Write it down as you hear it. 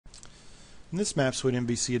In this Map Suite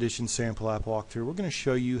MVC Edition sample app walkthrough, we're going to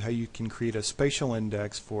show you how you can create a spatial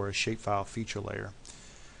index for a shapefile feature layer.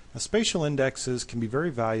 Now, spatial indexes can be very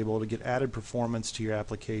valuable to get added performance to your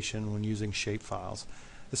application when using shapefiles,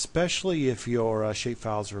 especially if your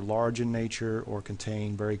shapefiles are large in nature or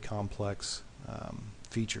contain very complex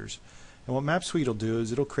features. And what Map Suite will do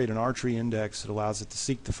is it'll create an archery index that allows it to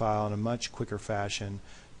seek the file in a much quicker fashion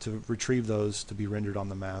to retrieve those to be rendered on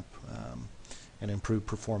the map and improve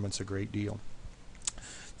performance a great deal.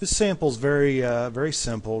 This sample is very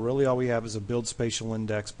simple. Really all we have is a build spatial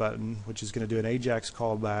index button, which is going to do an AJAX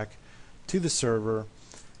callback to the server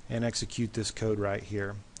and execute this code right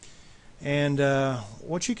here. And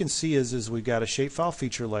what you can see is we've got a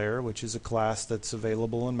ShapeFileFeatureLayer, which is a class that's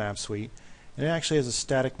available in Map Suite, and it actually has a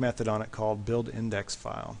static method on it called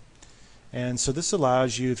buildIndexFile. And so this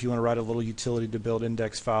allows you, if you want to write a little utility to build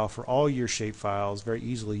index file for all your shape files, very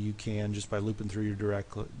easily you can just by looping through your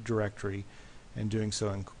directory and doing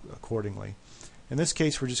so accordingly. In this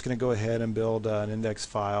case, we're just going to go ahead and build an index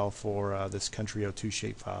file for this country02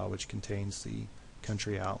 shapefile, which contains the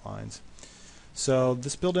country outlines. So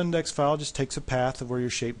this build index file just takes a path of where your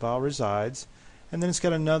shapefile resides, and then it's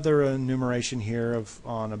got another enumeration here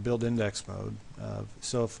on a build index mode.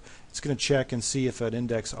 So if it's going to check and see if an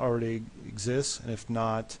index already exists, and if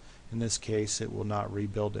not, in this case, it will not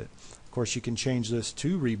rebuild it. Of course, you can change this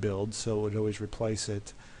to rebuild, so it would always replace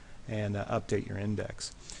it and update your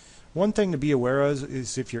index. One thing to be aware of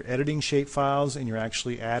is if you're editing shape files and you're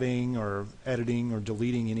actually adding or editing or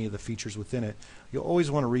deleting any of the features within it, you'll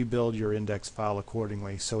always want to rebuild your index file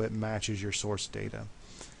accordingly so it matches your source data.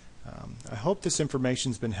 I hope this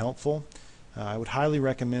information has been helpful. I would highly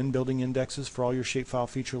recommend building indexes for all your shapefile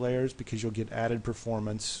feature layers because you'll get added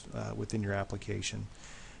performance within your application.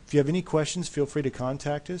 If you have any questions, feel free to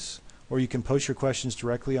contact us, or you can post your questions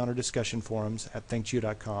directly on our discussion forums at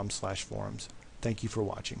thinkgeo.com/forums. Thank you for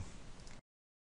watching.